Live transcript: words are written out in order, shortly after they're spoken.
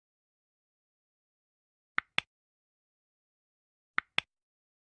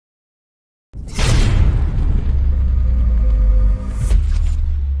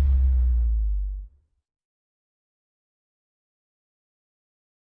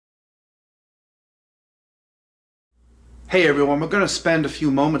Hey everyone, we're going to spend a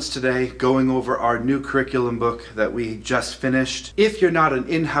few moments today going over our new curriculum book that we just finished. If you're not an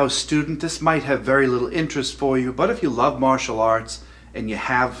in-house student, this might have very little interest for you, but if you love martial arts and you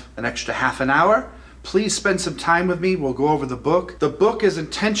have an extra half an hour, please spend some time with me. We'll go over the book. The book is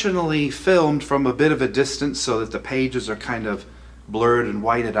intentionally filmed from a bit of a distance so that the pages are kind of blurred and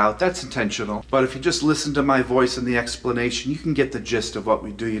whited out. That's intentional. But if you just listen to my voice and the explanation, you can get the gist of what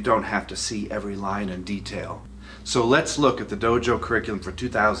we do. You don't have to see every line in detail. So let's look at the dojo curriculum for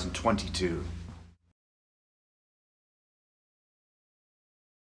 2022.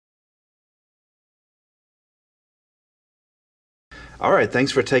 All right,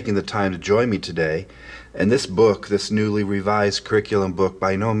 thanks for taking the time to join me today. And this book, this newly revised curriculum book,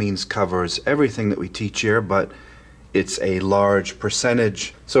 by no means covers everything that we teach here, but it's a large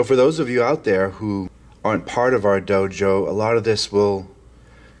percentage. So for those of you out there who aren't part of our dojo, a lot of this will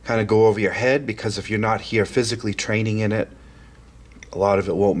kind of go over your head, because if you're not here physically training in it, a lot of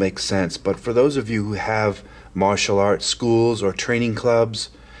it won't make sense. But for those of you who have martial arts schools or training clubs,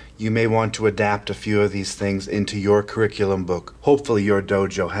 you may want to adapt a few of these things into your curriculum book. Hopefully your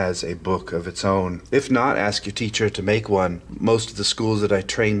dojo has a book of its own. If not, ask your teacher to make one. Most of the schools that I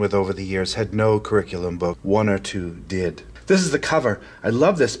trained with over the years had no curriculum book. One or two did. This is the cover. I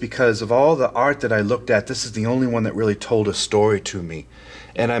love this because of all the art that I looked at, this is the only one that really told a story to me.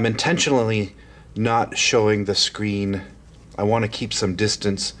 And I'm intentionally not showing the screen. I want to keep some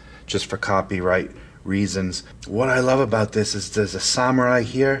distance just for copyright reasons. What I love about this is there's a samurai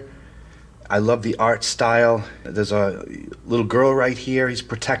here. I love the art style. There's a little girl right here he's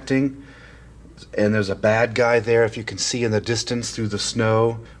protecting. And there's a bad guy there, if you can see in the distance through the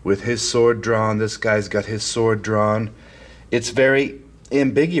snow, with his sword drawn. This guy's got his sword drawn. It's very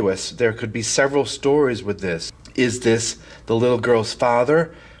ambiguous. There could be several stories with this. Is this the little girl's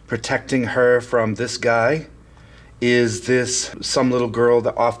father protecting her from this guy? Is this some little girl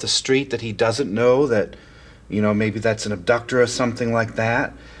that off the street that he doesn't know, that, you know, maybe that's an abductor or something like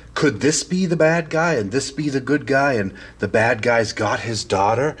that? Could this be the bad guy and this be the good guy, and the bad guy's got his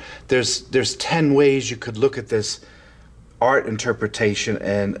daughter? There's 10 ways you could look at this art interpretation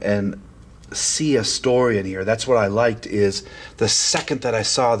and see a story in here. That's what I liked. Is the second that I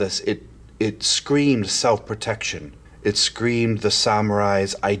saw this, it screamed self-protection. It screamed the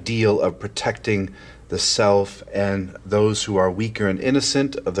samurai's ideal of protecting the self and those who are weaker and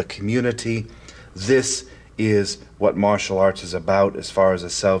innocent of the community. This is what martial arts is about as far as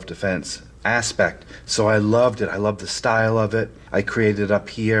a self-defense aspect. So I loved it. I loved the style of it. I created it up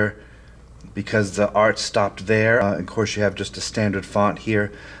here because the art stopped there. Of course, you have just a standard font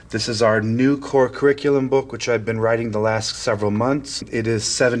here. This is our new core curriculum book, which I've been writing the last several months. It is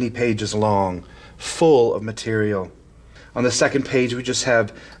 70 pages long, full of material. On the second page, we just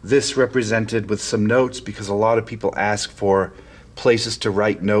have this represented with some notes, because a lot of people ask for places to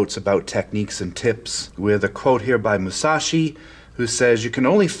write notes about techniques and tips. With a quote here by Musashi, who says, "You can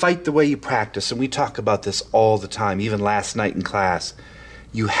only fight the way you practice." And we talk about this all the time, even last night in class.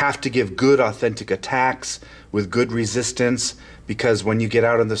 You have to give good, authentic attacks with good resistance, because when you get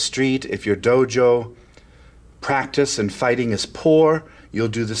out on the street, if your dojo practice and fighting is poor, you'll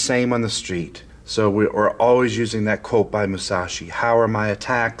do the same on the street. So we're always using that quote by Musashi. How are my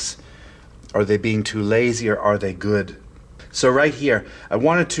attacks? Are they being too lazy, or are they good? So right here, I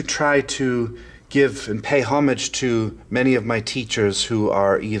wanted to try to give and pay homage to many of my teachers who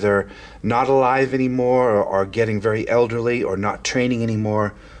are either not alive anymore, or are getting very elderly, or not training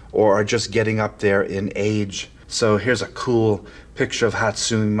anymore, or are just getting up there in age. So here's a cool picture of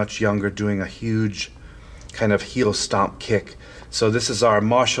Hatsumi, much younger, doing a huge kind of heel stomp kick. So this is our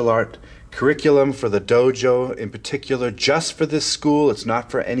martial art curriculum for the dojo in particular, just for this school. It's not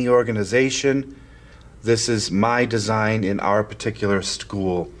for any organization. This is my design in our particular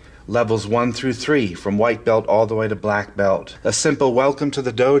school. Levels 1 through 3, from white belt all the way to black belt. A simple welcome to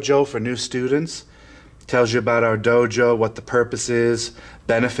the dojo for new students. Tells you about our dojo, what the purpose is,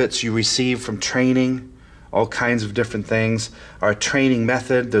 benefits you receive from training, all kinds of different things. Our training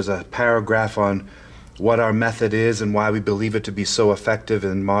method, there's a paragraph on what our method is and why we believe it to be so effective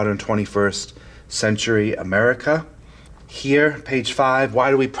in modern 21st century America. Here, page 5,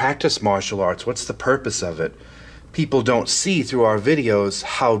 why do we practice martial arts? What's the purpose of it? People don't see through our videos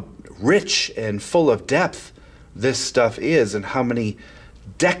how rich and full of depth this stuff is, and how many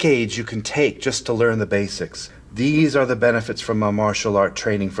decades you can take just to learn the basics. These are the benefits from our martial art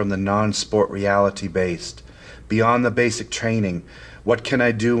training, from the non-sport reality based. Beyond the basic training, what can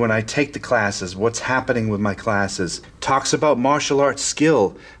I do when I take the classes? What's happening with my classes? Talks about martial arts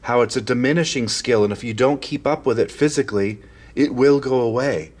skill, how it's a diminishing skill, and if you don't keep up with it physically, it will go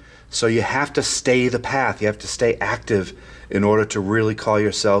away. So you have to stay the path. You have to stay active in order to really call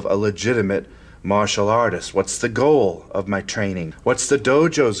yourself a legitimate martial artist. What's the goal of my training? What's the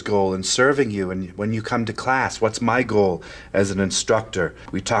dojo's goal in serving you and when you come to class? What's my goal as an instructor?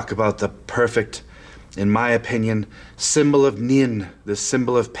 We talk about the perfect, in my opinion, symbol of nin, the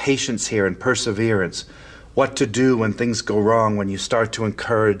symbol of patience here and perseverance. What to do when things go wrong, when you start to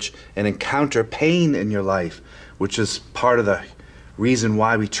encourage and encounter pain in your life, which is part of the reason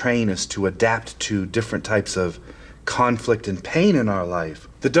why we train, is to adapt to different types of conflict and pain in our life.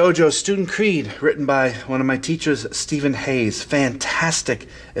 The Dojo Student Creed, written by one of my teachers, Stephen Hayes, fantastic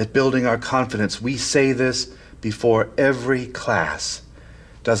at building our confidence. We say this before every class.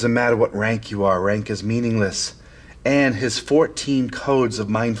 Doesn't matter what rank you are, rank is meaningless. And his 14 codes of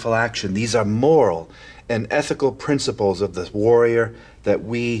mindful action. These are moral and ethical principles of the warrior that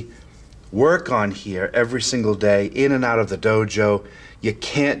we work on here every single day, in and out of the dojo. You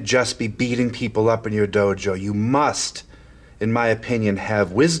can't just be beating people up in your dojo. You must, in my opinion,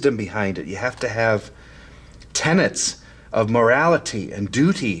 have wisdom behind it. You have to have tenets of morality and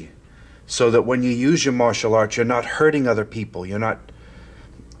duty so that when you use your martial arts, you're not hurting other people. You're not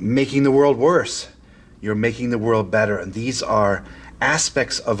making the world worse. You're making the world better. And these are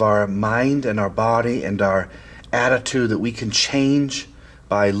aspects of our mind and our body and our attitude that we can change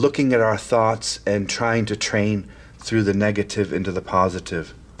by looking at our thoughts and trying to train through the negative into the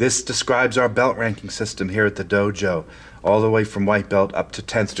positive. This describes our belt ranking system here at the dojo, all the way from white belt up to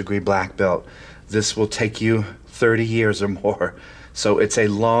 10th degree black belt. This will take you 30 years or more. So it's a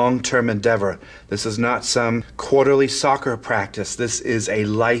long-term endeavor. This is not some quarterly soccer practice. This is a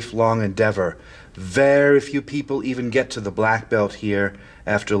lifelong endeavor. Very few people even get to the black belt here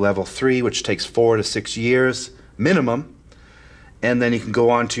after level 3, which takes 4 to 6 years minimum. And then you can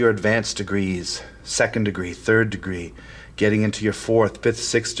go on to your advanced degrees, 2nd degree, 3rd degree, getting into your 4th, 5th,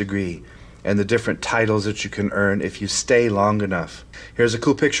 6th degree, and the different titles that you can earn if you stay long enough. Here's a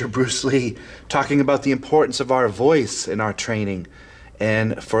cool picture of Bruce Lee talking about the importance of our voice in our training.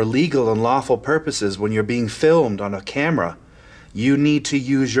 And for legal and lawful purposes, when you're being filmed on a camera, you need to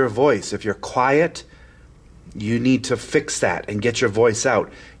use your voice. If you're quiet, you need to fix that and get your voice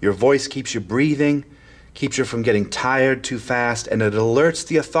out. Your voice keeps you breathing, keeps you from getting tired too fast, and it alerts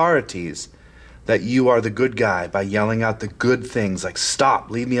the authorities that you are the good guy by yelling out the good things like, stop,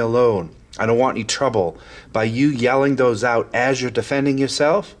 leave me alone, I don't want any trouble. By you yelling those out as you're defending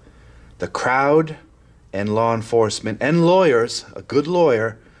yourself, the crowd and law enforcement and lawyers, a good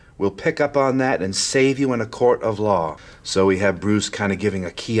lawyer, will pick up on that and save you in a court of law. So we have Bruce kind of giving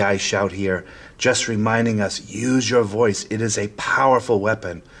a key eye shout here, just reminding us, use your voice. It is a powerful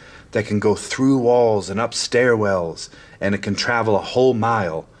weapon that can go through walls and up stairwells, and it can travel a whole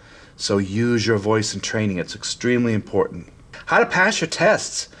mile. So use your voice in training. It's extremely important. How to pass your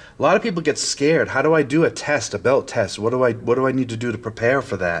tests. A lot of people get scared. How do I do a test, a belt test? What do I need to do to prepare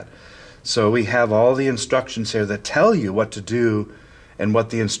for that? So we have all the instructions here that tell you what to do and what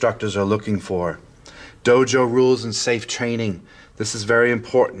the instructors are looking for. Dojo rules and safe training. This is very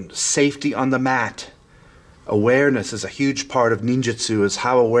important. Safety on the mat. Awareness is a huge part of ninjutsu, is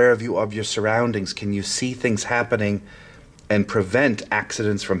how aware of you of your surroundings. Can you see things happening and prevent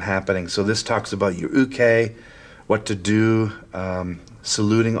accidents from happening? So this talks about your uke, what to do,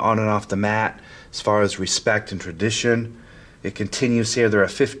 saluting on and off the mat, as far as respect and tradition. It continues here. There are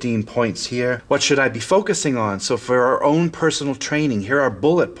 15 points here. What should I be focusing on? So for our own personal training, here are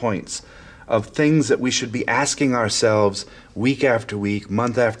bullet points of things that we should be asking ourselves week after week,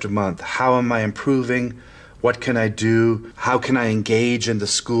 month after month. How am I improving? What can I do? How can I engage in the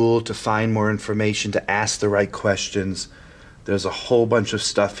school to find more information, to ask the right questions? There's a whole bunch of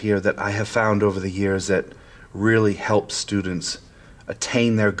stuff here that I have found over the years that really helps students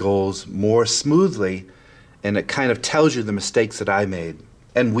attain their goals more smoothly, and it kind of tells you the mistakes that I made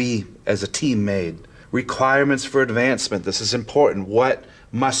and we as a team made. Requirements for advancement. This is important. What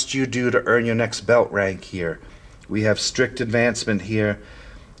must you do to earn your next belt rank here? We have strict advancement here,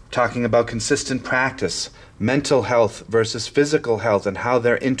 talking about consistent practice, mental health versus physical health, and how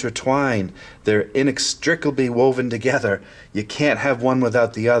they're intertwined. They're inextricably woven together. You can't have one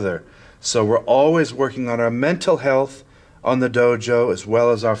without the other. So we're always working on our mental health on the dojo as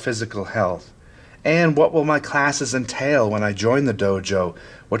well as our physical health. And what will my classes entail when I join the dojo?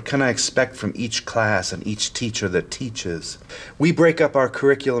 What can I expect from each class and each teacher that teaches? We break up our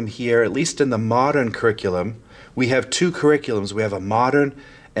curriculum here, at least in the modern curriculum. We have two curriculums. We have a modern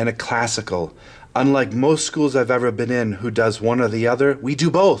and a classical. Unlike most schools I've ever been in who does one or the other, we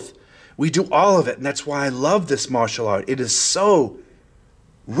do both. We do all of it, and that's why I love this martial art. It is so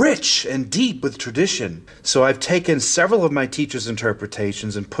rich and deep with tradition. So I've taken several of my teachers'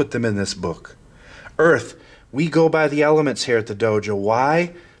 interpretations and put them in this book. Earth, we go by the elements here at the dojo.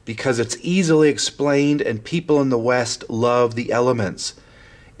 Why? Because it's easily explained and people in the West love the elements.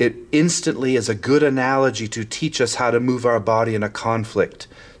 It instantly is a good analogy to teach us how to move our body in a conflict.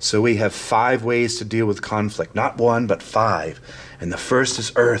 So we have 5 ways to deal with conflict. Not 1, but 5. And the first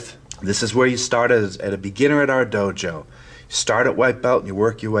is earth. This is where you start as a beginner at our dojo. You start at white belt and you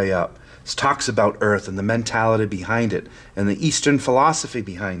work your way up. This talks about earth and the mentality behind it and the Eastern philosophy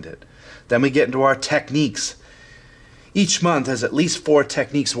behind it. Then we get into our techniques. Each month has at least 4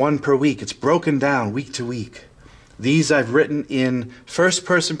 techniques, 1 per week. It's broken down week to week. These I've written in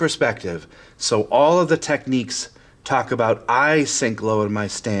first-person perspective. So all of the techniques talk about I sink low in my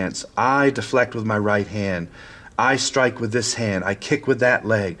stance, I deflect with my right hand, I strike with this hand, I kick with that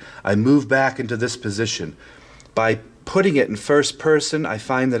leg, I move back into this position. By putting it in first person, I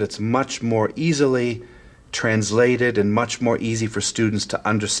find that it's much more easily translated and much more easy for students to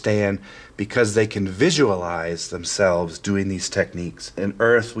understand because they can visualize themselves doing these techniques. In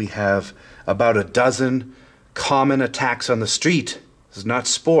earth, we have about a dozen common attacks on the street. This is not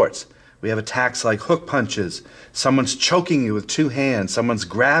sports. We have attacks like hook punches. Someone's choking you with 2 hands. Someone's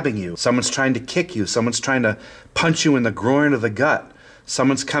grabbing you. Someone's trying to kick you. Someone's trying to punch you in the groin or the gut.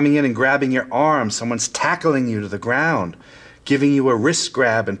 Someone's coming in and grabbing your arm. Someone's tackling you to the ground, giving you a wrist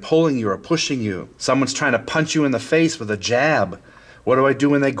grab and pulling you or pushing you. Someone's trying to punch you in the face with a jab. What do I do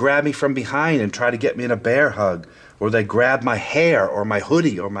when they grab me from behind and try to get me in a bear hug? Or they grab my hair or my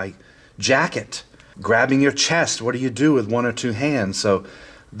hoodie or my jacket? Grabbing your chest, what do you do with 1 or 2 hands? So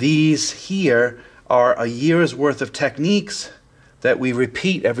these here are a year's worth of techniques that we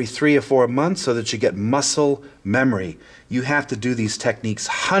repeat every 3 or 4 months so that you get muscle memory. You have to do these techniques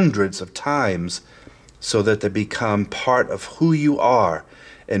hundreds of times so that they become part of who you are.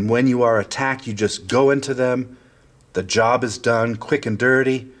 And when you are attacked, you just go into them. The job is done quick and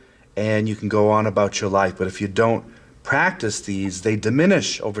dirty, and you can go on about your life. But if you don't practice these, they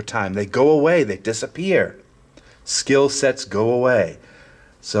diminish over time. They go away. They disappear. Skill sets go away.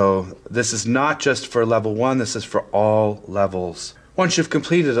 So this is not just for level 1. This is for all levels. Once you've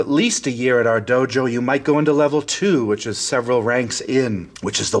completed at least a year at our dojo, you might go into level 2, which is several ranks in,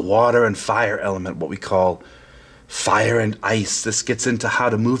 which is the water and fire element, what we call fire and ice. This gets into how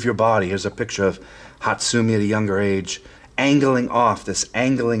to move your body. Here's a picture of Hatsumi at a younger age. Angling off. This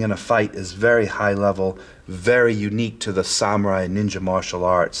angling in a fight is very high level, very unique to the samurai and ninja martial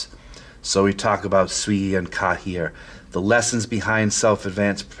arts. So we talk about sui and ka here. The lessons behind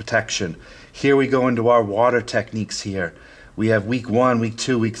self-advanced protection. Here we go into our water techniques here. We have week 1, week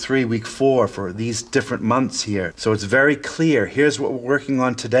 2, week 3, week 4 for these different months here. So it's very clear. Here's what we're working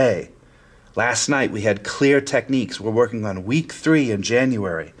on today. Last night we had clear techniques. We're working on week 3 in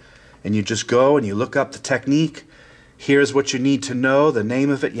January. And you just go and you look up the technique. Here's what you need to know, the name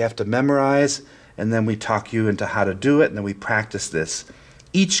of it you have to memorize, and then we talk you into how to do it, and then we practice this.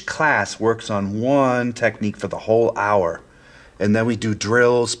 Each class works on 1 technique for the whole hour. And then we do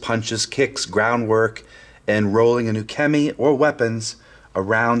drills, punches, kicks, groundwork, and rolling a ukemi or weapons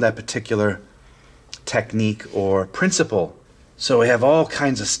around that particular technique or principle. So we have all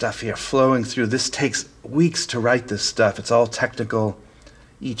kinds of stuff here flowing through. This takes weeks to write this stuff. It's all technical,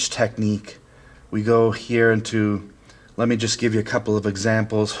 each technique. We go here into, let me just give you a couple of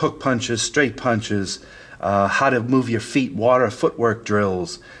examples. Hook punches, straight punches, how to move your feet, water footwork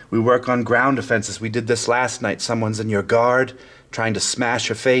drills. We work on ground defenses. We did this last night. Someone's in your guard trying to smash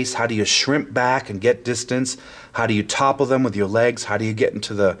your face. How do you shrimp back and get distance? How do you topple them with your legs? How do you get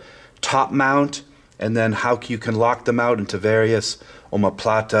into the top mount? And then how you can lock them out into various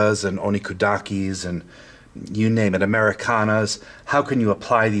omoplatas and onikudakis and you name it, Americanas. How can you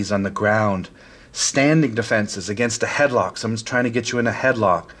apply these on the ground? Standing defenses against a headlock. Someone's trying to get you in a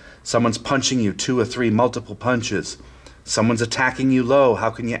headlock. Someone's punching you 2 or 3 multiple punches. Someone's attacking you low. How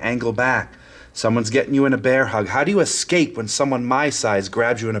can you angle back? Someone's getting you in a bear hug. How do you escape when someone my size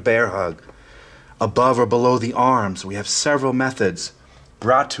grabs you in a bear hug? Above or below the arms. We have several methods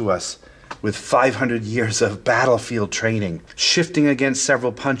brought to us with 500 years of battlefield training. Shifting against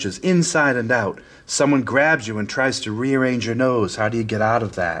several punches, inside and out. Someone grabs you and tries to rearrange your nose. How do you get out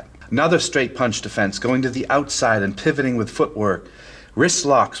of that? Another straight punch defense, going to the outside and pivoting with footwork. Wrist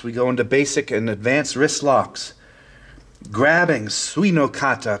locks, we go into basic and advanced wrist locks. Grabbing, sui no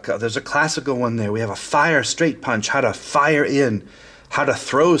kata, there's a classical one there. We have a fire straight punch, how to fire in, how to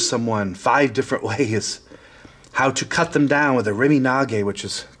throw someone 5 different ways. How to cut them down with a riminage, which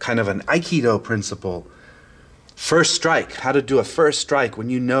is kind of an aikido principle. First strike, how to do a first strike when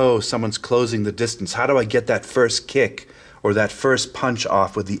you know someone's closing the distance. How do I get that first kick or that first punch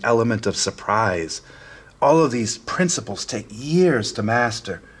off with the element of surprise. All of these principles take years to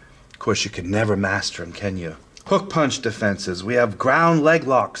master. Of course, you can never master them, can you? Hook punch defenses. We have ground leg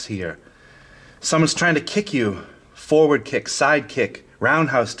locks here. Someone's trying to kick you. Forward kick, side kick,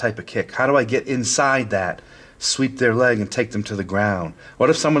 roundhouse type of kick. How do I get inside that? Sweep their leg and take them to the ground. What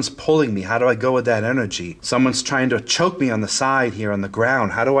if someone's pulling me? How do I go with that energy? Someone's trying to choke me on the side here on the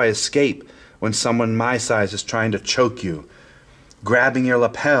ground. How do I escape when someone my size is trying to choke you? Grabbing your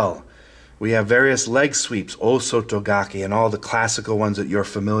lapel. We have various leg sweeps, osotogaki, and all the classical ones that you're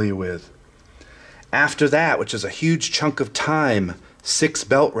familiar with. After that, which is a huge chunk of time, 6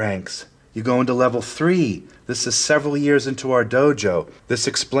 belt ranks. You go into level 3. This is several years into our dojo. This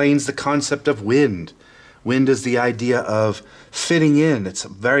explains the concept of wind. Wind is the idea of fitting in. It's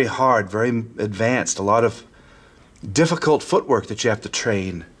very hard, very advanced, a lot of difficult footwork that you have to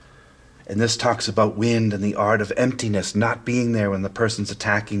train. And this talks about wind and the art of emptiness, not being there when the person's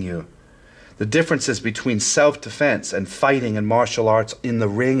attacking you. The differences between self-defense and fighting and martial arts in the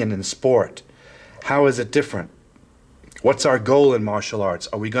ring and in sport. How is it different? What's our goal in martial arts?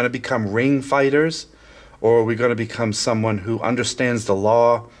 Are we going to become ring fighters, or are we going to become someone who understands the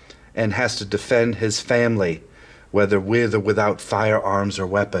law and has to defend his family, whether with or without firearms or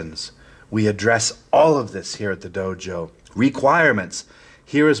weapons? We address all of this here at the dojo. Requirements.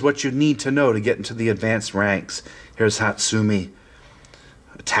 Here is what you need to know to get into the advanced ranks. Here's Hatsumi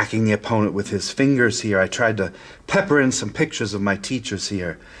attacking the opponent with his fingers here. I tried to pepper in some pictures of my teachers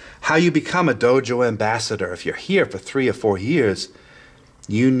here. How you become a dojo ambassador. If you're here for 3 or 4 years,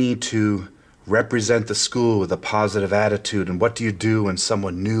 you need to represent the school with a positive attitude. And what do you do when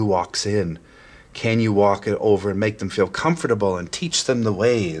someone new walks in? Can you walk it over and make them feel comfortable and teach them the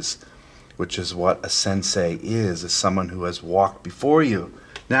ways? Which is what a sensei is someone who has walked before you.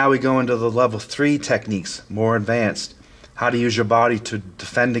 Now we go into the level 3 techniques, more advanced. How to use your body to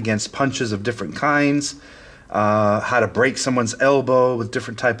defend against punches of different kinds. How to break someone's elbow with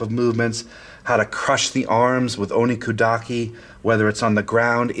different type of movements. How to crush the arms with onikudaki, whether it's on the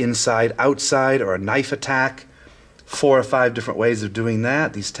ground, inside, outside, or a knife attack. 4 or 5 different ways of doing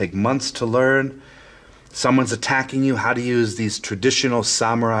that. These take months to learn. Someone's attacking you, how to use these traditional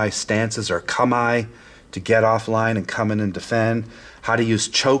samurai stances or kamae to get offline and come in and defend. How to use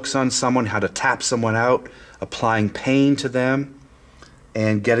chokes on someone, how to tap someone out, applying pain to them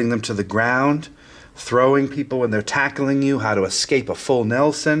and getting them to the ground. Throwing people when they're tackling you, how to escape a full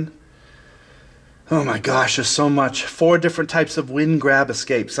Nelson. Oh my gosh, there's so much. 4 different types of wind grab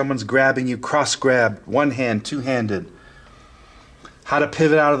escape. Someone's grabbing you, cross grab, one hand, two-handed. How to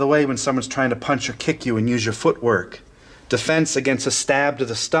pivot out of the way when someone's trying to punch or kick you and use your footwork. Defense against a stab to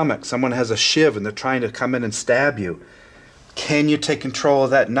the stomach. Someone has a shiv and they're trying to come in and stab you. Can you take control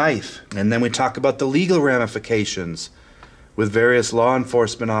of that knife? And then we talk about the legal ramifications with various law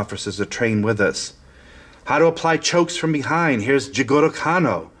enforcement officers that train with us. How to apply chokes from behind. Here's Jigoro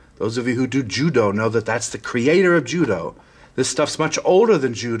Kano. Those of you who do judo know that that's the creator of judo. This stuff's much older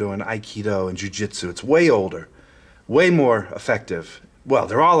than judo and aikido and jiu-jitsu. It's way older, way more effective. Well,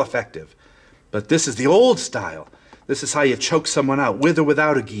 they're all effective, but this is the old style. This is how you choke someone out, with or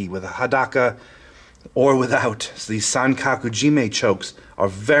without a gi, with a hadaka or without. So these sankaku jime chokes are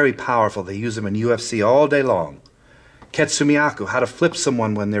very powerful. They use them in U.S.A all day long. Ketsumiyaku, how to flip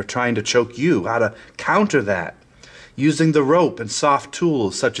someone when they're trying to choke you, how to counter that. Using the rope and soft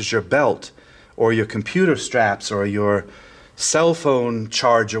tools such as your belt or your computer straps or your cell phone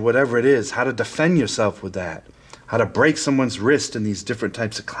charger, whatever it is, how to defend yourself with that. How to break someone's wrist in these different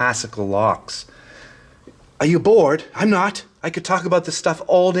types of classical locks. Are you bored? I'm not. I could talk about this stuff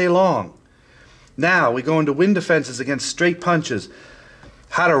all day long. Now we go into wind defenses against straight punches.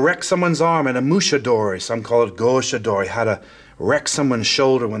 How to wreck someone's arm in a mushadori, some call it goshadori. How to wreck someone's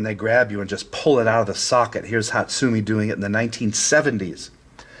shoulder when they grab you and just pull it out of the socket. Here's Hatsumi doing it in the 1970s.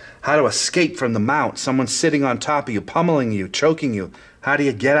 How to escape from the mount, someone sitting on top of you, pummeling you, choking you. How do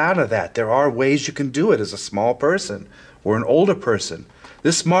you get out of that? There are ways you can do it as a small person or an older person.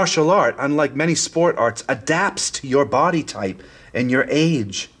 This martial art, unlike many sport arts, adapts to your body type and your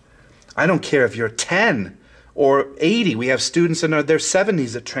age. I don't care if you're 10 or 80. We have students in their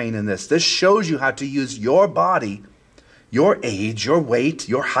 70s that train in this. This shows you how to use your body, your age, your weight,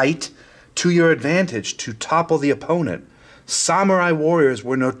 your height to your advantage to topple the opponent. Samurai warriors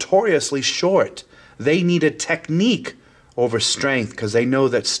were notoriously short. They needed technique over strength because they know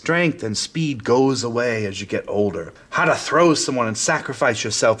that strength and speed goes away as you get older. How to throw someone and sacrifice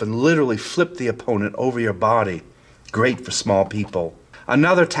yourself and literally flip the opponent over your body. Great for small people.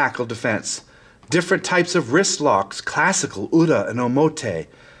 Another tackle defense. Different types of wrist locks, classical, ura and omote.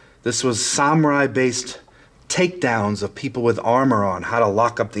 This was samurai-based takedowns of people with armor on, how to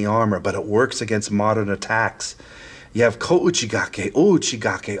lock up the armor, but it works against modern attacks. You have ko-uchigake,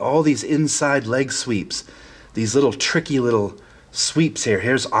 o-uchigake, all these inside leg sweeps, these little tricky little sweeps here.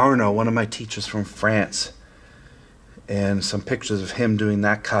 Here's Arno, one of my teachers from France, and some pictures of him doing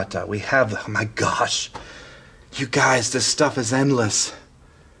that kata. We have, oh my gosh, you guys, this stuff is endless.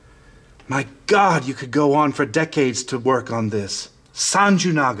 My God, you could go on for decades to work on this.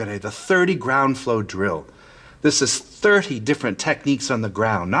 Sanju Nagare, the 30 ground flow drill. This is 30 different techniques on the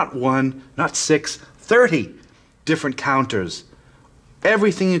ground. Not one, not 6, 30 different counters.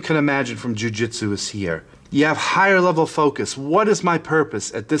 Everything you can imagine from jiu-jitsu is here. You have higher level focus. What is my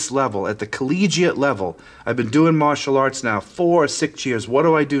purpose at this level, at the collegiate level? I've been doing martial arts now 4 or 6 years. What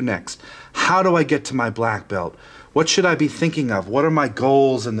do I do next? How do I get to my black belt? What should I be thinking of? What are my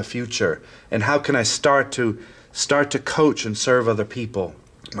goals in the future? And how can I start to coach and serve other people?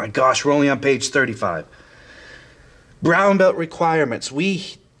 My gosh, we're only on page 35. Brown belt requirements.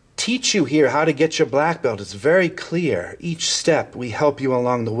 We teach you here how to get your black belt. It's very clear. Each step we help you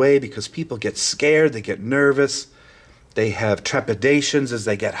along the way because people get scared, they get nervous, they have trepidations as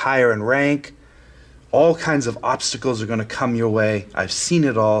they get higher in rank. All kinds of obstacles are going to come your way. I've seen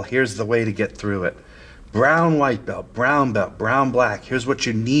it all. Here's the way to get through it. Brown white belt, brown black. Here's what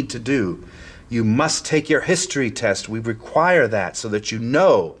you need to do. You must take your history test. We require that so that you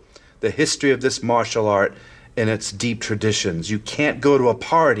know the history of this martial art and its deep traditions. You can't go to a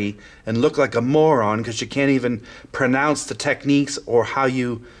party and look like a moron because you can't even pronounce the techniques or how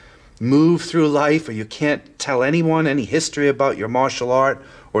you move through life, or you can't tell anyone any history about your martial art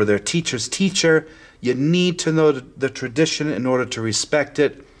or their teacher's teacher. You need to know the tradition in order to respect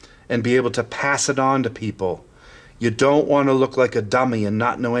it and be able to pass it on to people. You don't want to look like a dummy and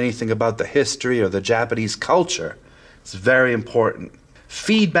not know anything about the history or the Japanese culture. It's very important.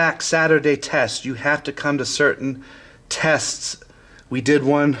 Feedback Saturday test. You have to come to certain tests. We did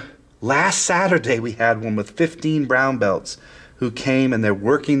one last Saturday. We had one with 15 brown belts who came, and they're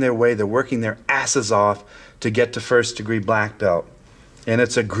working their way, they're working their asses off to get to first degree black belt. And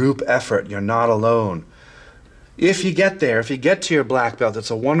it's a group effort. You're not alone. If you get there, if you get to your black belt, it's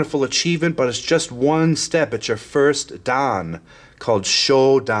a wonderful achievement, but it's just one step. It's your first dan, called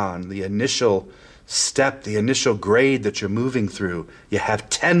Shodan, the initial step, the initial grade that you're moving through. You have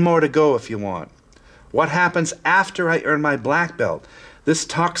 10 more to go if you want. What happens after I earn my black belt? This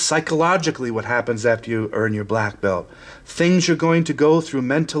talks psychologically what happens after you earn your black belt. Things you're going to go through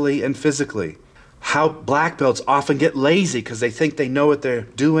mentally and physically. How black belts often get lazy because they think they know what they're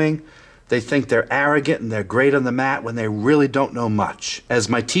doing. They think they're arrogant and they're great on the mat when they really don't know much. As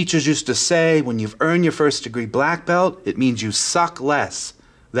my teachers used to say, when you've earned your first degree black belt, it means you suck less.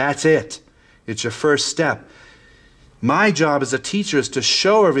 That's it. It's your first step. My job as a teacher is to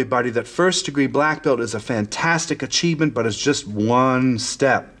show everybody that first degree black belt is a fantastic achievement, but it's just one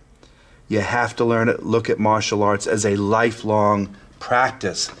step. You have to learn it, look at martial arts as a lifelong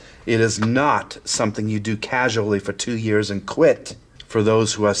practice. It is not something you do casually for 2 years and quit for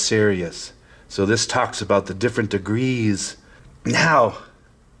those who are serious. So this talks about the different degrees. Now,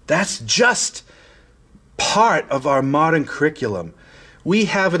 that's just part of our modern curriculum. We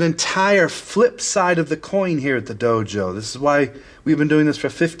have an entire flip side of the coin here at the dojo. This is why we've been doing this for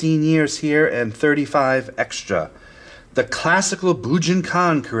 15 years here and 35 extra. The classical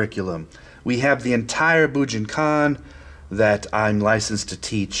Bujinkan curriculum. We have the entire Bujinkan that I'm licensed to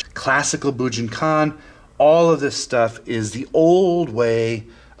teach. Classical Bujinkan, all of this stuff is the old way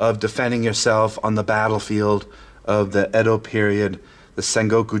of defending yourself on the battlefield of the Edo period, the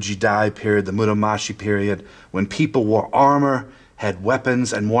Sengoku Jidai period, the Muromachi period, when people wore armor, had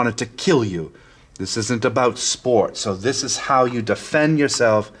weapons, and wanted to kill you. This isn't about sport. So this is how you defend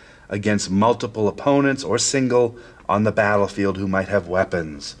yourself against multiple opponents or single on the battlefield who might have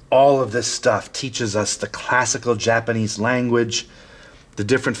weapons. All of this stuff teaches us the classical Japanese language, the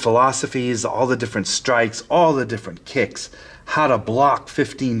different philosophies, all the different strikes, all the different kicks, how to block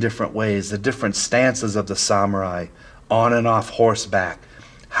 15 different ways, the different stances of the samurai, on and off horseback,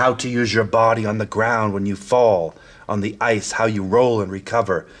 how to use your body on the ground when you fall, on the ice, how you roll and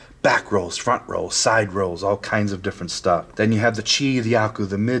recover, back rolls, front rolls, side rolls, all kinds of different stuff. Then you have the Chi Ryaku,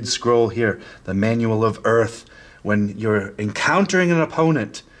 the mid-scroll here, the Manual of Earth. When you're encountering an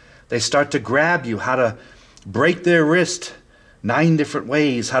opponent, they start to grab you, how to break their wrist 9 different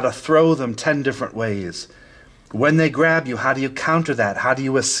ways, how to throw them 10 different ways. When they grab you, how do you counter that? How do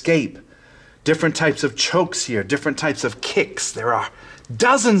you escape? Different types of chokes here, different types of kicks. There are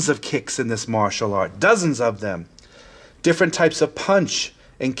dozens of kicks in this martial art, dozens of them. Different types of punch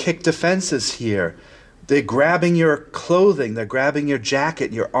and kick defenses here. They're grabbing your clothing, they're grabbing your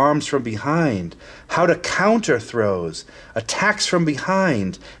jacket, your arms from behind. How to counter throws, attacks from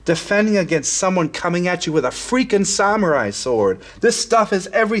behind, defending against someone coming at you with a freaking samurai sword. This stuff is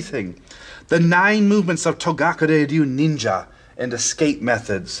everything. The 9 movements of Togakure-ryu ninja and escape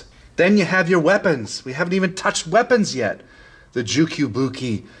methods. Then you have your weapons. We haven't even touched weapons yet. The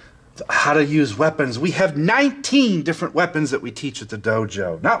Jukyubuki, how to use weapons. We have 19 different weapons that we teach at the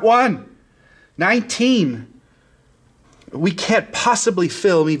dojo. Not one. 19. We can't possibly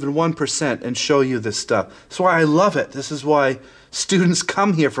film even 1% and show you this stuff. That's why I love it. This is why students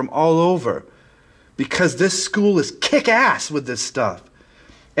come here from all over. Because this school is kick-ass with this stuff.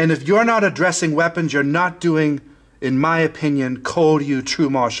 And if you're not addressing weapons, you're not doing, in my opinion, Koryu true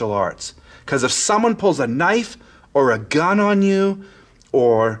martial arts. Because if someone pulls a knife or a gun on you,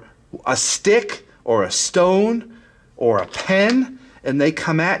 or a stick, or a stone, or a pen, and they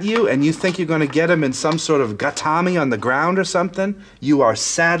come at you and you think you're going to get them in some sort of gatami on the ground or something, you are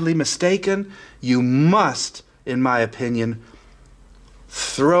sadly mistaken. You must, in my opinion,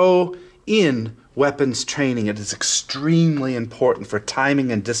 throw in weapons training. It is extremely important for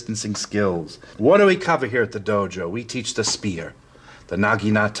timing and distancing skills. What do we cover here at the dojo? We teach the spear, the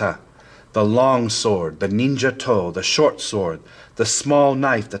naginata, the long sword, the ninja toe, the short sword, the small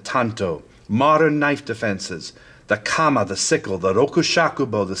knife, the tanto, modern knife defenses, the kama, the sickle, the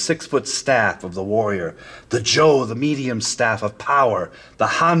rokushakubo, the 6-foot staff of the warrior, the jo, the medium staff of power, the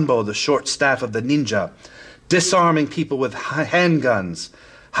hanbo, the short staff of the ninja, disarming people with handguns,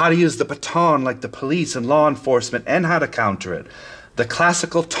 how to use the baton like the police and law enforcement, and how to counter it. The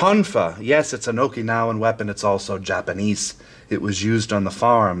classical tonfa, yes, it's an Okinawan weapon, it's also Japanese. It was used on the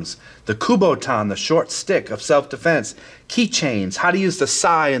farms. The kubotan, the short stick of self-defense. Keychains, how to use the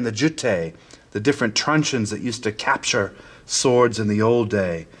sai and the jute, the different truncheons that used to capture swords in the old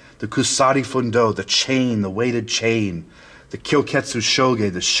day. The kusari fundo, the chain, the weighted chain. The kyoketsu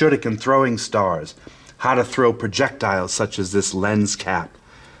shoge, the shuriken throwing stars. How to throw projectiles such as this lens cap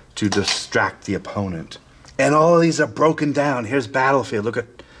to distract the opponent. And all of these are broken down. Here's Battlefield. Look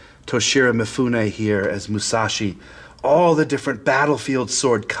at Toshiro Mifune here as Musashi. All the different battlefield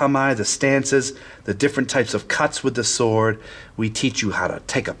sword kamae, the stances, the different types of cuts with the sword. We teach you how to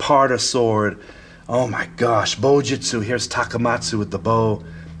take apart a sword. Oh my gosh, Bojutsu, here's Takamatsu with the bow.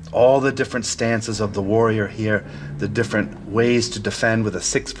 All the different stances of the warrior here, the different ways to defend with a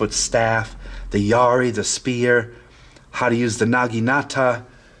 6-foot staff, the yari, the spear, how to use the naginata.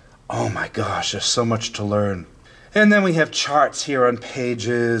 Oh my gosh, there's so much to learn. And then we have charts here on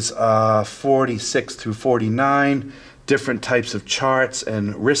pages 46 through 49. Different types of charts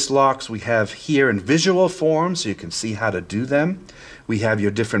and wrist locks we have here in visual form so you can see how to do them. We have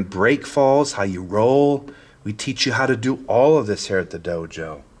your different break falls, how you roll. We teach you how to do all of this here at the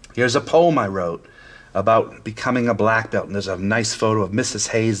dojo. Here's a poem I wrote about becoming a black belt, and there's a nice photo of Mrs.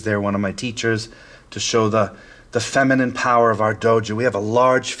 Hayes there, one of my teachers, to show the feminine power of our dojo. We have a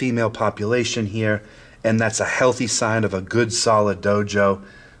large female population here, and that's a healthy sign of a good, solid dojo.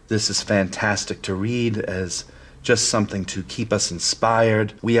 This is fantastic to read as just something to keep us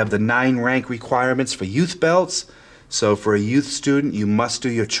inspired. We have the 9 rank requirements for youth belts. So for a youth student, you must do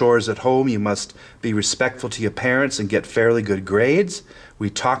your chores at home. You must be respectful to your parents and get fairly good grades. We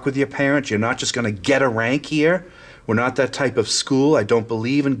talk with your parents. You're not just going to get a rank here. We're not that type of school. I don't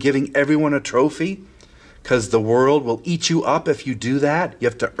believe in giving everyone a trophy, because the world will eat you up if you do that. You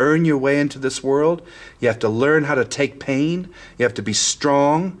have to earn your way into this world. You have to learn how to take pain. You have to be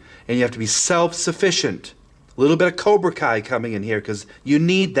strong, and you have to be self-sufficient. A little bit of Cobra Kai coming in here because you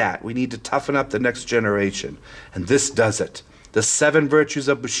need that. We need to toughen up the next generation. And this does it. The 7 virtues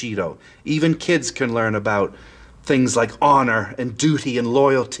of Bushido. Even kids can learn about things like honor and duty and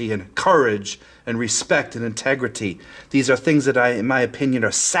loyalty and courage and respect and integrity. These are things that in my opinion,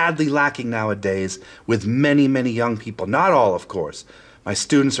 are sadly lacking nowadays with many, many young people. Not all, of course. My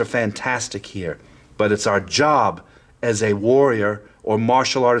students are fantastic here. But it's our job as a warrior or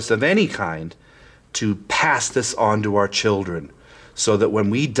martial artist of any kind to pass this on to our children so that when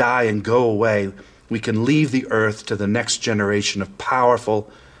we die and go away, we can leave the earth to the next generation of powerful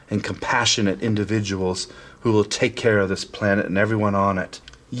and compassionate individuals who will take care of this planet and everyone on it.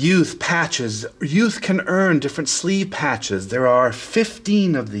 Youth patches. Youth can earn different sleeve patches. There are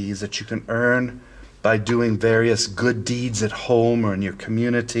 15 of these that you can earn by doing various good deeds at home or in your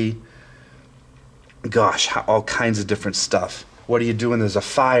community. Gosh, all kinds of different stuff. What do you do when there's a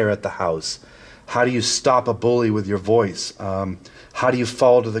fire at the house? How do you stop a bully with your voice? How do you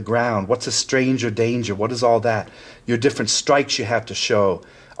fall to the ground? What's a stranger danger? What is all that? Your different strikes you have to show.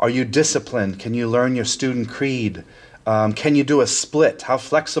 Are you disciplined? Can you learn your student creed? Can you do a split? How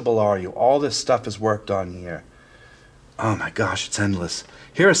flexible are you? All this stuff is worked on here. Oh my gosh, it's endless.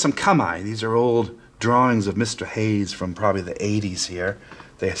 Here are some kamae. These are old drawings of Mr. Hayes from probably the 80s here.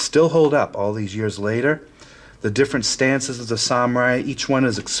 They still hold up all these years later. The different stances of the samurai, each one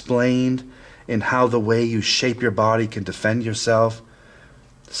is explained in how the way you shape your body can defend yourself.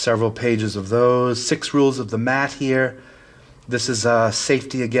 Several pages of those. 6 rules of the mat here. This is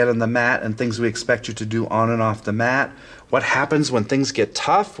safety again on the mat and things we expect you to do on and off the mat. What happens when things get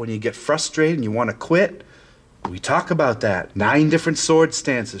tough, when you get frustrated and you want to quit? We talk about that. 9 different sword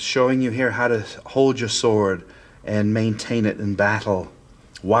stances showing you here how to hold your sword and maintain it in battle.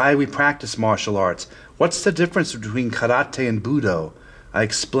 Why we practice martial arts. What's the difference between karate and budo? I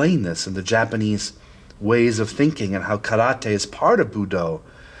explain this in the Japanese ways of thinking and how karate is part of budo.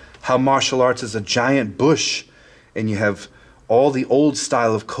 How martial arts is a giant bush and you have all the old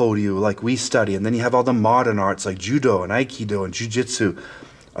style of koryu like we study, and then you have all the modern arts like judo and aikido and jiu-jitsu.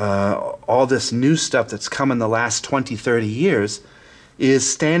 All this new stuff that's come in the last 20, 30 years is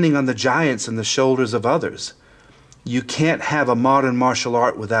standing on the giants and the shoulders of others. You can't have a modern martial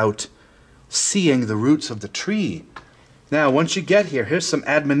art without seeing the roots of the tree. Now, once you get here, here's some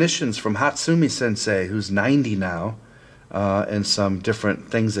admonitions from Hatsumi Sensei, who's 90 now, and some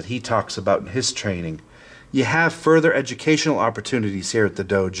different things that he talks about in his training. You have further educational opportunities here at the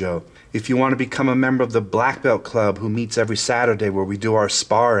dojo. If you want to become a member of the Black Belt Club, who meets every Saturday, where we do our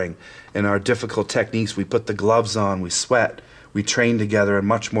sparring and our difficult techniques, we put the gloves on, we sweat, we train together in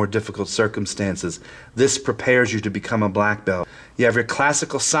much more difficult circumstances. This prepares you to become a black belt. You have your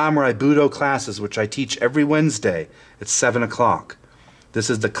classical samurai budo classes, which I teach every Wednesday at 7 o'clock. This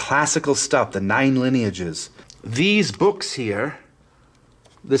is the classical stuff, the 9 lineages. These books here,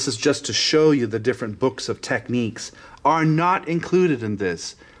 this is just to show you the different books of techniques, are not included in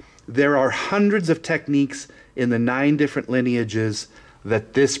this. There are hundreds of techniques in the 9 different lineages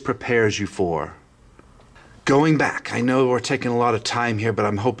that this prepares you for. Going back, I know we're taking a lot of time here, but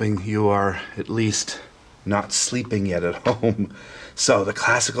I'm hoping you are at least not sleeping yet at home. So the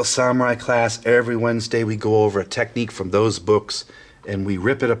classical samurai class, every Wednesday we go over a technique from those books and we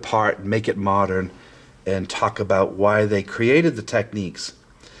rip it apart and make it modern and talk about why they created the techniques.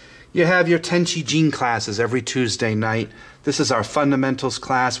 You have your Tenchi Jin classes every Tuesday night. This is our fundamentals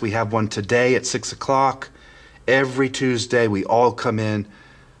class. We have one today at 6 o'clock. Every Tuesday we all come in,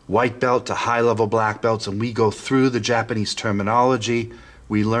 white belt to high-level black belts, and we go through the Japanese terminology.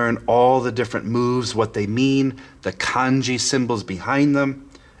 We learn all the different moves, what they mean, the kanji symbols behind them,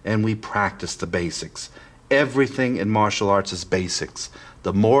 and we practice the basics. Everything in martial arts is basics.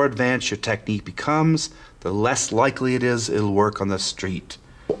 The more advanced your technique becomes, the less likely it is it'll work on the street.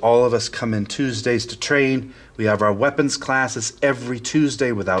 All of us come in Tuesdays to train. We have our weapons classes every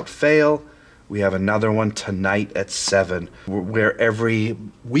Tuesday without fail. We have another one tonight at 7, where every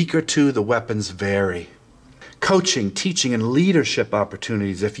week or two the weapons vary. Coaching, teaching, and leadership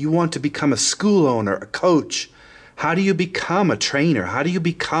opportunities. If you want to become a school owner, a coach, how do you become a trainer? How do you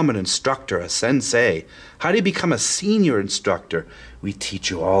become an instructor, a sensei? How do you become a senior instructor? We teach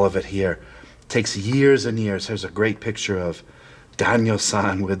you all of it here. It takes years and years. Here's a great picture of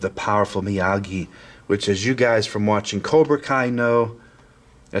Danyo-san with the powerful Miyagi, which, as you guys from watching Cobra Kai know,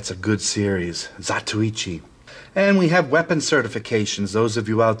 that's a good series. Zatoichi. And we have weapon certifications. Those of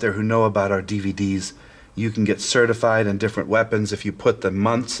you out there who know about our DVDs, you can get certified in different weapons if you put the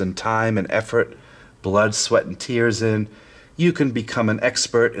months and time and effort, blood, sweat, and tears in. You can become an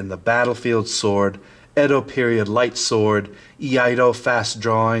expert in the battlefield sword, Edo period light sword, Iaido fast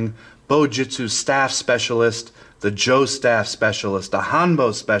drawing, Bojutsu staff specialist, the Jo staff specialist, a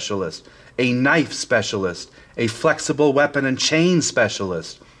Hanbo specialist, a knife specialist, a flexible weapon and chain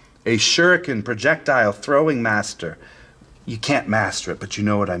specialist, a shuriken projectile throwing master. You can't master it, but you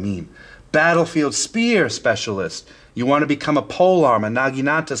know what I mean. Battlefield spear specialist. You want to become a polearm, a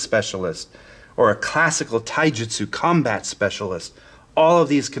naginata specialist, or a classical taijutsu combat specialist. All of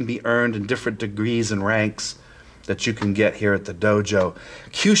these can be earned in different degrees and ranks that you can get here at the dojo.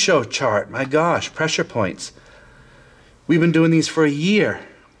 Kyusho chart, my gosh, pressure points. We've been doing these for a year.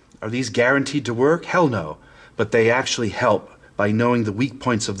 Are these guaranteed to work? Hell no. But they actually help by knowing the weak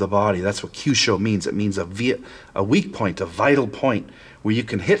points of the body. That's what Kyusho means. It means a weak point, a vital point, where you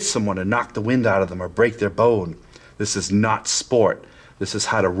can hit someone and knock the wind out of them or break their bone. This is not sport. This is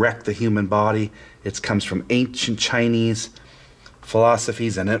how to wreck the human body. It comes from ancient Chinese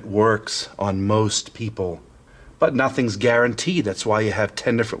philosophies, and it works on most people. But nothing's guaranteed. That's why you have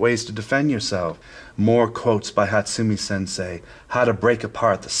 10 different ways to defend yourself. More quotes by Hatsumi Sensei. How to break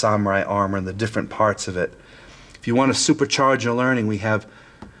apart the samurai armor and the different parts of it. If you want to supercharge your learning, we have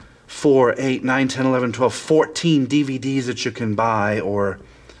 4, 8, 9, 10, 11, 12, 14 DVDs that you can buy or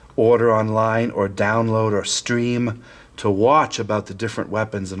order online or download or stream to watch about the different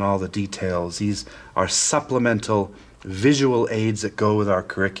weapons and all the details. These are supplemental visual aids that go with our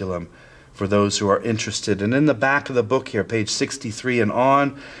curriculum for those who are interested. And in the back of the book here, page 63 and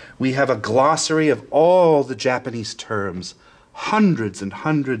on, we have a glossary of all the Japanese terms, hundreds and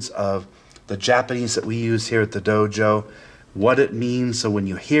hundreds of the Japanese that we use here at the dojo, what it means, so when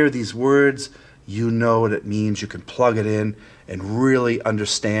you hear these words, you know what it means. You can plug it in and really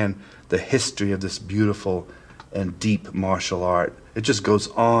understand the history of this beautiful and deep martial art. It just goes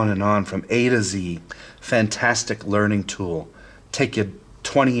on and on from A to Z. Fantastic learning tool. Take you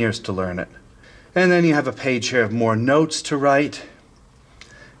 20 years to learn it. And then you have a page here of more notes to write.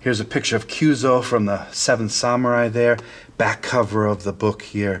 Here's a picture of Kyuzo from the Seventh Samurai there. Back cover of the book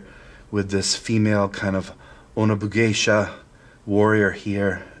here with this female kind of Onobugeisha warrior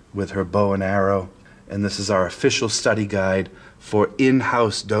here with her bow and arrow. And this is our official study guide for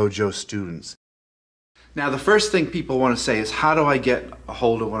in-house dojo students. Now the first thing people want to say is, how do I get a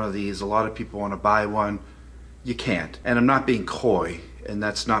hold of one of these? A lot of people want to buy one. You can't. And I'm not being coy, and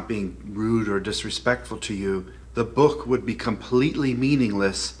that's not being rude or disrespectful to you. The book would be completely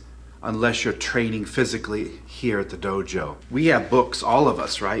meaningless unless you're training physically here at the dojo. We have books, all of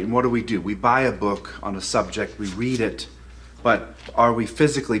us, right? And what do? We buy a book on a subject, we read it, but are we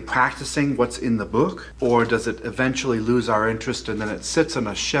physically practicing what's in the book? Or does it eventually lose our interest and then it sits on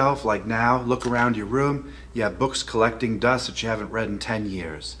a shelf like now? Look around your room, you have books collecting dust that you haven't read in 10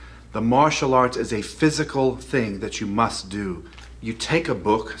 years. The martial arts is a physical thing that you must do. You take a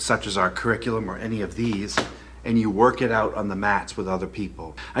book, such as our curriculum or any of these, and you work it out on the mats with other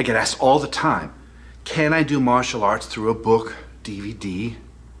people. I get asked all the time, can I do martial arts through a book, DVD,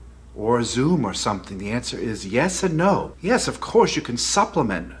 or a Zoom or something? The answer is yes and no. Yes, of course you can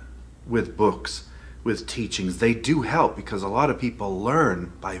supplement with books, with teachings. They do help because a lot of people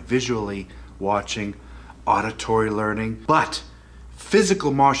learn by visually watching, auditory learning, but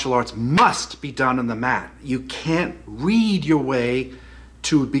physical martial arts must be done on the mat. You can't read your way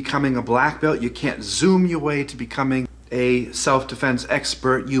to becoming a black belt. You can't Zoom your way to becoming a self-defense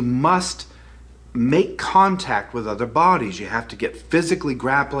expert. You must make contact with other bodies. You have to get physically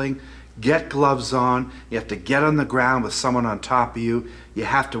grappling, get gloves on, you have to get on the ground with someone on top of you, you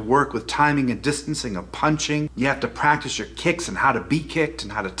have to work with timing and distancing of punching, you have to practice your kicks and how to be kicked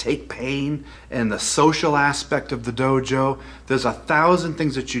and how to take pain, and the social aspect of the dojo. There's 1,000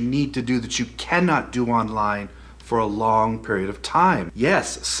 things that you need to do that you cannot do online for a long period of time.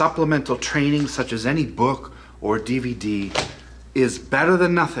 Yes, supplemental training such as any book or DVD is better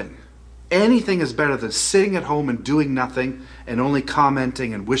than nothing. Anything is better than sitting at home and doing nothing and only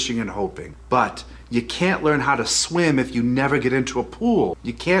commenting and wishing and hoping. But you can't learn how to swim if you never get into a pool.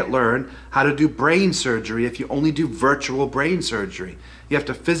 You can't learn how to do brain surgery if you only do virtual brain surgery. You have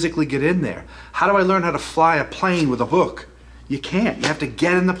to physically get in there. How do I learn how to fly a plane with a book? You can't. You have to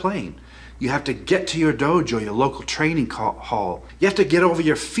get in the plane. You have to get to your dojo, your local training hall. You have to get over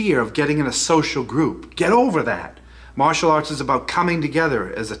your fear of getting in a social group. Get over that. Martial arts is about coming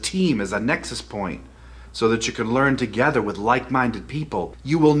together as a team, as a nexus point, so that you can learn together with like-minded people.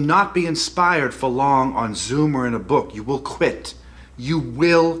 You will not be inspired for long on Zoom or in a book. You will quit. You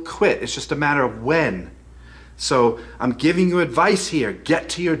will quit. It's just a matter of when. So I'm giving you advice here. Get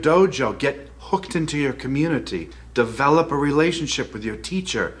to your dojo. Get hooked into your community. Develop a relationship with your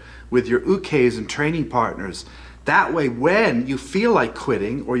teacher, with your ukes and training partners. That way, when you feel like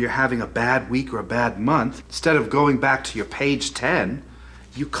quitting or you're having a bad week or a bad month, instead of going back to your page 10,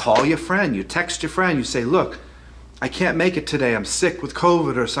 you call your friend, you text your friend, you say, look, I can't make it today, I'm sick with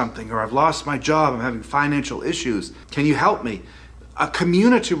COVID or something, or I've lost my job, I'm having financial issues. Can you help me? A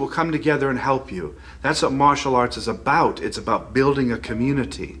community will come together and help you. That's what martial arts is about. It's about building a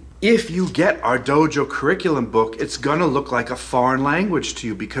community. If you get our dojo curriculum book, it's gonna look like a foreign language to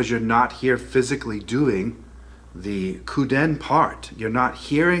you because you're not here physically doing the kuden part. You're not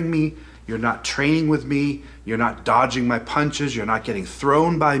hearing me, you're not training with me, you're not dodging my punches, you're not getting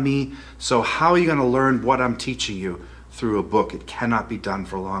thrown by me. So how are you going to learn what I'm teaching you through a book? It cannot be done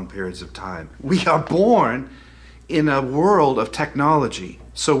for long periods of time. We are born in a world of technology,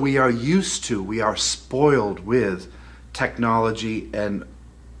 so we are spoiled with technology and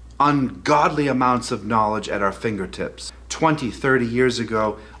ungodly amounts of knowledge at our fingertips. 20, 30 years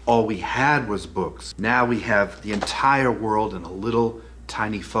ago, all we had was books. Now we have the entire world in a little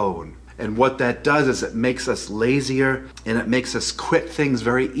tiny phone. And what that does is it makes us lazier and it makes us quit things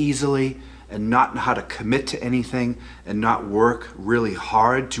very easily and not know how to commit to anything and not work really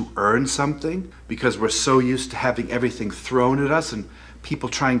hard to earn something because we're so used to having everything thrown at us and people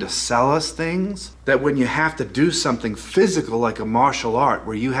trying to sell us things, that when you have to do something physical like a martial art,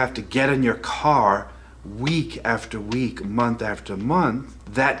 where you have to get in your car week after week, month after month,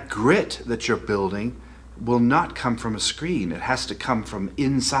 that grit that you're building will not come from a screen. It has to come from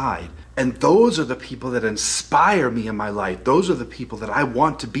inside. And those are the people that inspire me in my life. Those are the people that I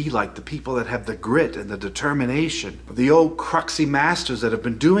want to be like, the people that have the grit and the determination. The old cruxy masters that have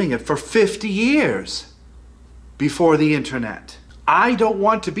been doing it for 50 years before the internet. I don't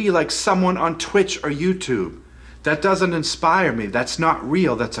want to be like someone on Twitch or YouTube. That doesn't inspire me. That's not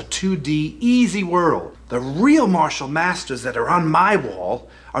real. That's a 2D easy world. The real martial masters that are on my wall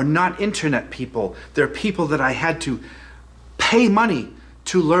are not internet people. They're people that I had to pay money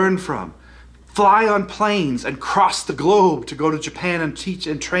to learn from, fly on planes and cross the globe to go to Japan and teach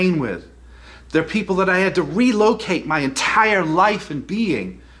and train with. They're people that I had to relocate my entire life and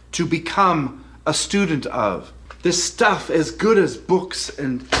being to become a student of. This stuff, as good as books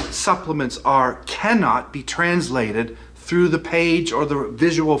and supplements are, cannot be translated through the page or the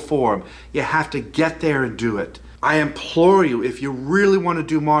visual form. You have to get there and do it. I implore you, if you really want to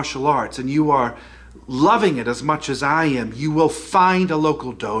do martial arts and you are loving it as much as I am, you will find a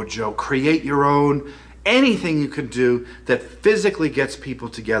local dojo, create your own, anything you can do that physically gets people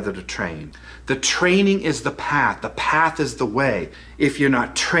together to train. The training is the path is the way. If you're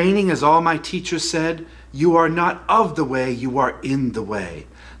not training, as all my teachers said, you are not of the way, you are in the way.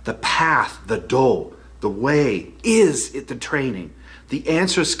 The path, the do, the way is the training. The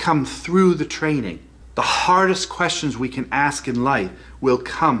answers come through the training. The hardest questions we can ask in life will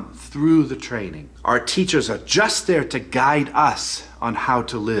come through the training. Our teachers are just there to guide us on how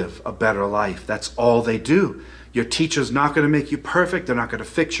to live a better life. That's all they do. Your teacher's not going to make you perfect. They're not going to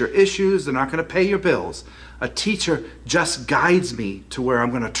fix your issues. They're not going to pay your bills. A teacher just guides me to where I'm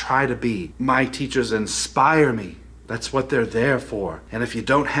going to try to be. My teachers inspire me. That's what they're there for. And if you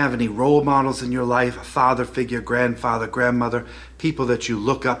don't have any role models in your life, a father figure, grandfather, grandmother, people that you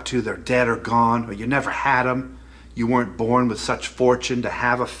look up to, they're dead or gone, or you never had them, you weren't born with such fortune to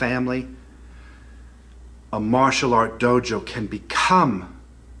have a family, a martial art dojo can become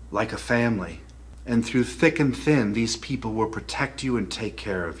like a family. And through thick and thin, these people will protect you and take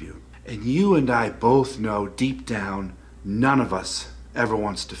care of you. And you and I both know deep down, none of us ever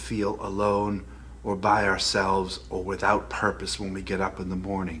wants to feel alone or by ourselves or without purpose when we get up in the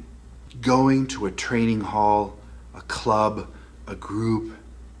morning. Going to a training hall, a club, a group,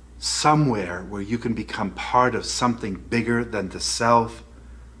 somewhere where you can become part of something bigger than the self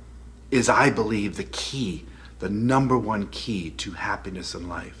is, I believe, the key, the number one key to happiness in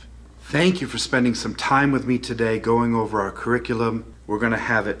life. Thank you for spending some time with me today going over our curriculum. We're going to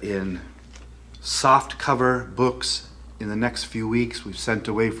have it in soft cover books in the next few weeks. We've sent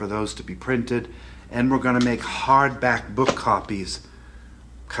away for those to be printed. And we're going to make hardback book copies,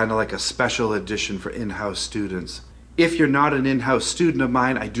 kind of like a special edition for in-house students. If you're not an in-house student of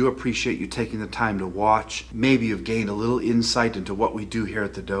mine, I do appreciate you taking the time to watch. Maybe you've gained a little insight into what we do here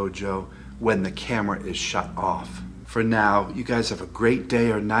at the dojo when the camera is shut off. For now, you guys have a great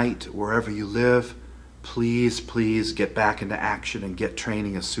day or night wherever you live. Please, please get back into action and get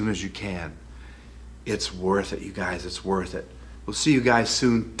training as soon as you can. It's worth it, you guys. It's worth it. We'll see you guys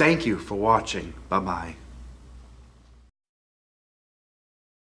soon. Thank you for watching. Bye-bye.